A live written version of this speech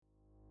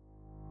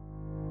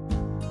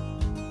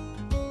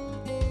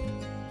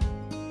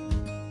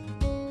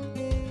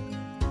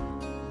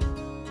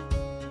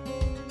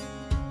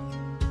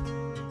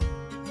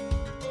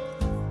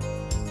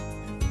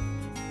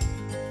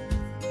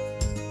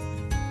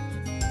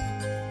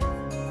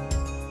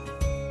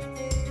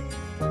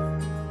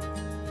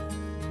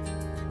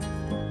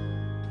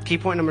Key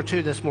point number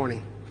 2 this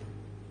morning.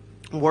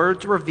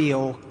 Words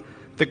reveal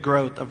the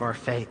growth of our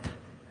faith.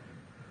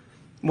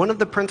 One of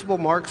the principal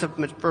marks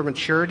for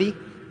maturity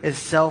is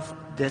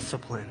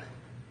self-discipline.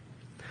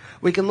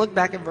 We can look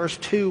back at verse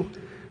 2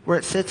 where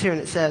it sits here and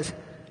it says,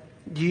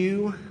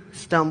 you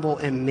stumble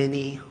in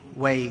many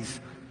ways.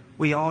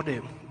 We all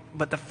do.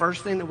 But the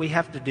first thing that we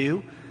have to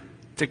do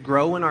to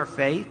grow in our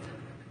faith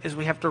is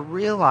we have to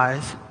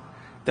realize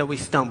that we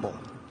stumble,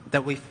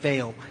 that we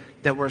fail,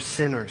 that we're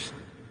sinners,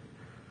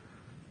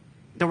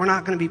 that we're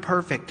not going to be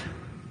perfect.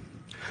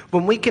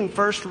 When we can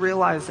first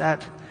realize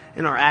that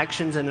in our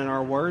actions and in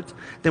our words,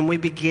 then we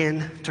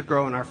begin to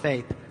grow in our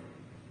faith.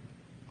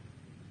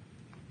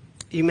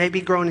 You may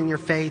be growing in your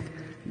faith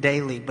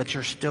daily, but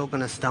you're still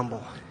going to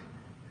stumble.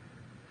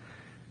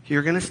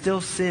 You're going to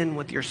still sin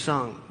with your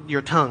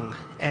tongue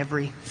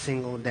every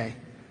single day.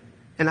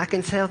 And I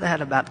can tell that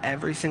about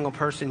every single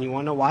person. You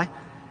want to know why?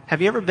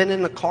 Have you ever been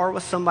in the car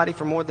with somebody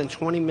for more than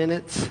 20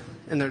 minutes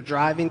and they're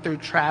driving through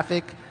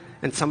traffic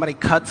and somebody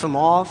cuts them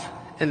off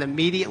and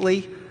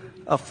immediately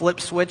a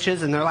flip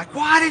switches and they're like,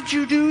 why did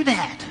you do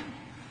that?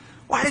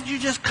 Why did you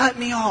just cut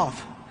me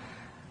off?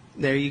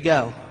 There you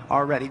go,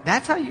 already.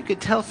 That's how you could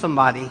tell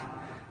somebody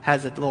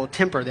has a little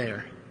temper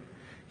there.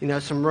 You know,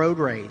 some road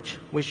rage.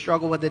 We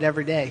struggle with it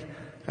every day.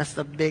 That's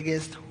the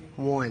biggest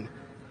one.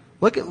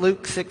 Look at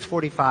Luke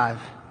 6:45.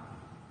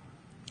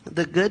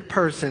 The good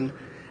person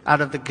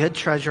out of the good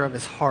treasure of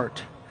his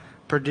heart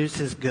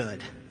produces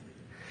good.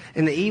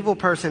 And the evil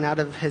person out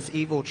of his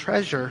evil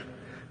treasure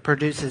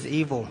produces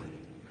evil.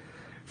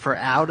 For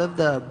out of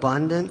the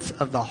abundance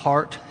of the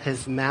heart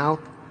his mouth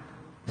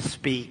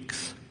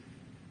speaks.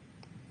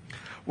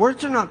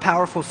 Words are not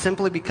powerful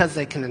simply because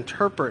they can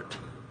interpret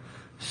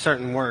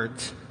certain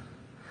words,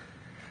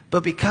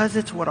 but because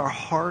it's what our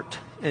heart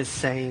is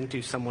saying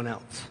to someone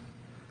else.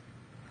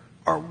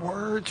 Our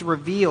words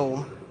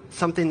reveal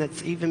something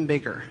that's even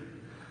bigger.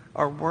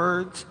 Our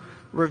words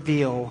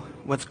reveal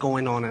what's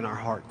going on in our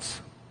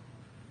hearts.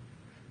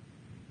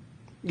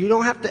 You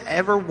don't have to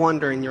ever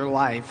wonder in your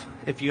life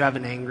if you have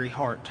an angry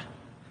heart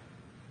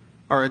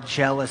or a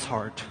jealous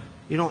heart.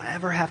 You don't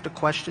ever have to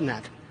question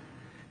that,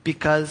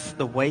 because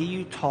the way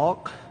you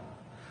talk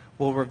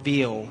will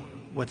reveal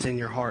what's in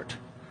your heart.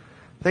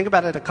 Think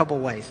about it a couple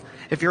ways.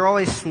 If you're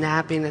always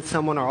snapping at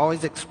someone or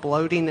always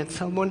exploding at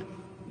someone,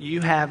 you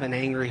have an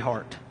angry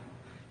heart.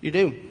 You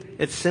do.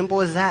 It's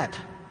simple as that.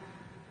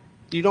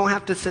 You don't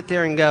have to sit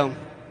there and go,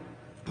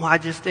 well, I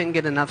just didn't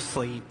get enough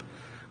sleep,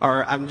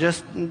 or I'm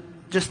just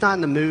not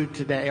in the mood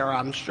today, or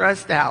I'm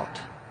stressed out.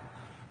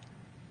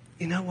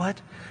 You know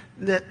what?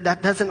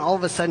 That doesn't all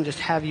of a sudden just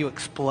have you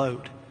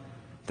explode.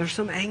 There's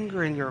some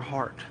anger in your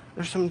heart.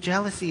 There's some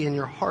jealousy in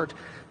your heart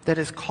that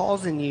is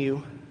causing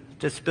you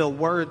to spill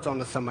words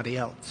onto somebody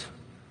else.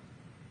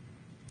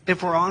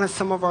 If we're honest,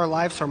 some of our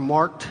lives are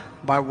marked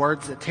by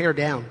words that tear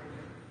down,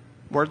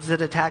 words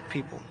that attack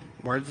people,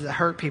 words that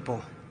hurt people.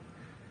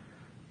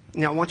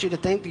 Now, I want you to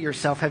think to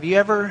yourself, have you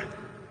ever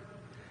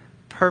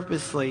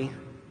purposely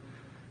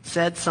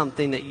said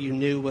something that you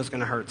knew was going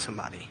to hurt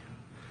somebody?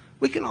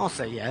 We can all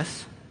say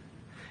yes.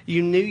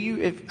 You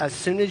knew as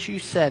soon as you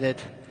said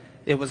it,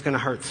 it was going to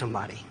hurt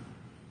somebody.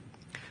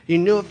 You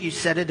knew if you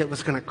said it, it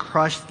was going to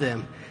crush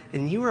them,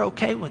 and you were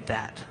okay with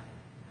that.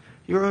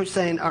 You were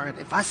saying, all right,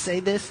 if I say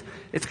this,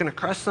 it's going to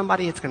crush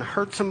somebody, it's going to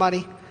hurt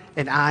somebody,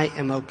 and I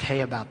am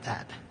okay about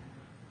that.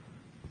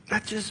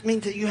 That just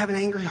means that you have an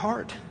angry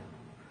heart.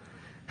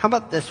 How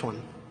about this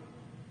one?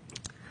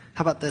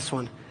 How about this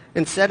one?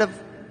 Instead of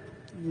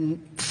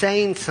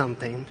saying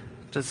something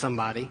to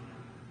somebody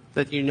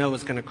that you know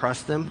is going to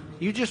crush them,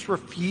 you just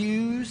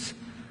refuse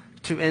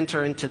to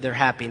enter into their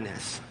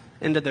happiness,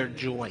 into their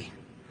joy.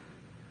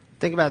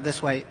 Think about it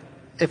this way.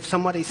 If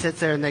somebody sits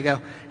there and they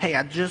go, hey,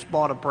 I just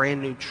bought a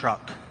brand new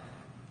truck.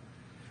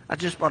 I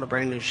just bought a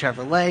brand new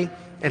Chevrolet,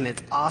 and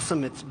it's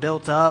awesome. It's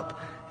built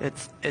up.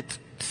 It's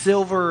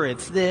silver.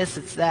 It's this.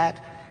 It's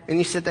that. And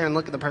you sit there and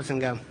look at the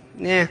person and go,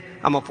 nah,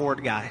 I'm a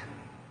Ford guy.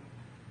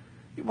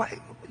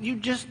 Why? You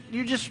just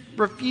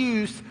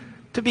refuse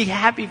to be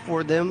happy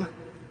for them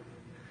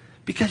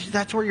because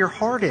that's where your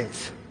heart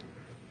is.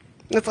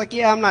 It's like,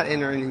 yeah, I'm not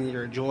entering into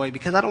your joy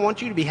because I don't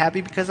want you to be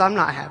happy because I'm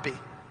not happy.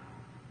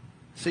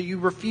 So you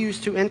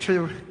refuse to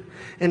enter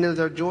into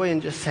their joy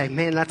and just say,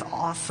 man, that's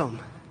awesome.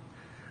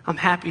 I'm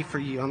happy for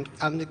you.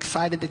 I'm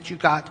excited that you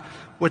got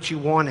what you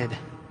wanted.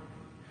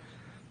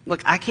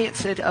 Look, I can't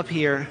sit up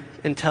here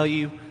and tell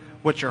you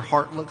what your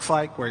heart looks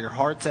like, where your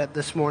heart's at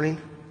this morning,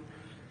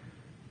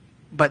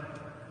 but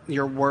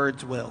your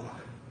words will.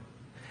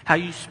 How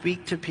you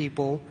speak to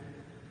people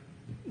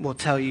will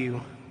tell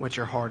you what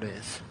your heart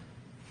is.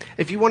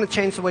 If you want to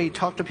change the way you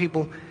talk to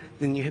people,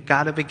 then you've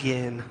got to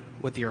begin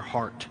with your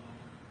heart.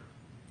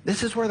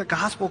 This is where the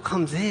gospel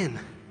comes in.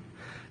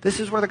 This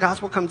is where the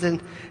gospel comes in.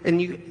 And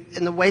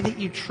the way that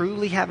you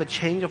truly have a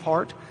change of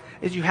heart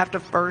is you have to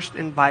first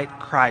invite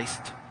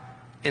Christ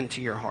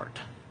into your heart.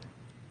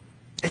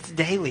 It's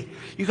daily.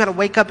 You got to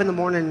wake up in the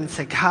morning and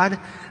say, God,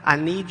 I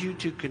need you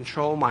to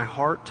control my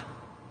heart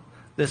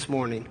this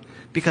morning.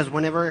 Because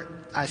whenever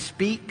I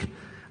speak,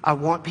 I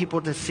want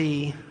people to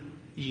see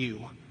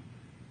you.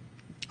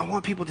 I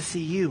want people to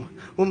see you.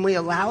 When we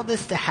allow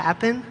this to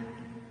happen,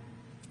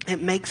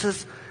 it makes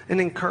us an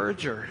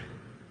encourager.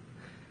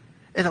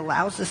 It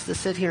allows us to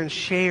sit here and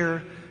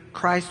share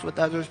Christ with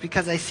others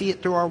because I see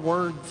it through our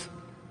words.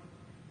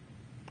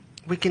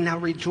 We can now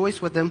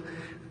rejoice with them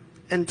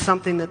in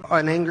something that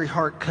an angry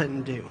heart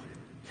couldn't do.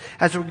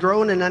 As we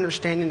grow in an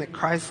understanding that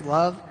Christ's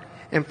love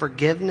and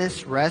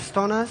forgiveness rest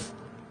on us,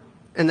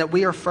 and that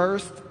we are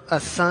first a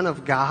son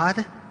of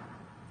God,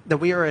 that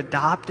we are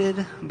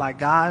adopted by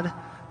God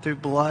through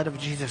blood of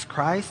Jesus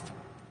Christ,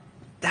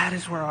 that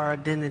is where our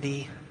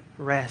identity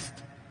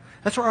rests.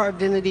 That's where our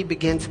identity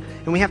begins,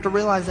 and we have to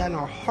realize that in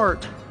our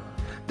heart,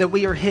 that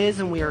we are His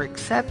and we are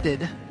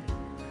accepted,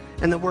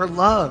 and that we're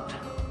loved,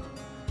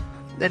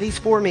 that He's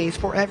for me, He's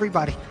for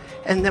everybody.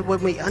 And that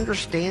when we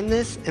understand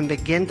this and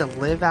begin to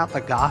live out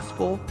the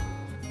gospel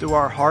through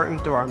our heart and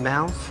through our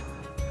mouths,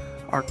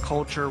 our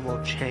culture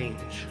will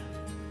change.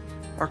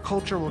 Our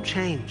culture will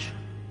change.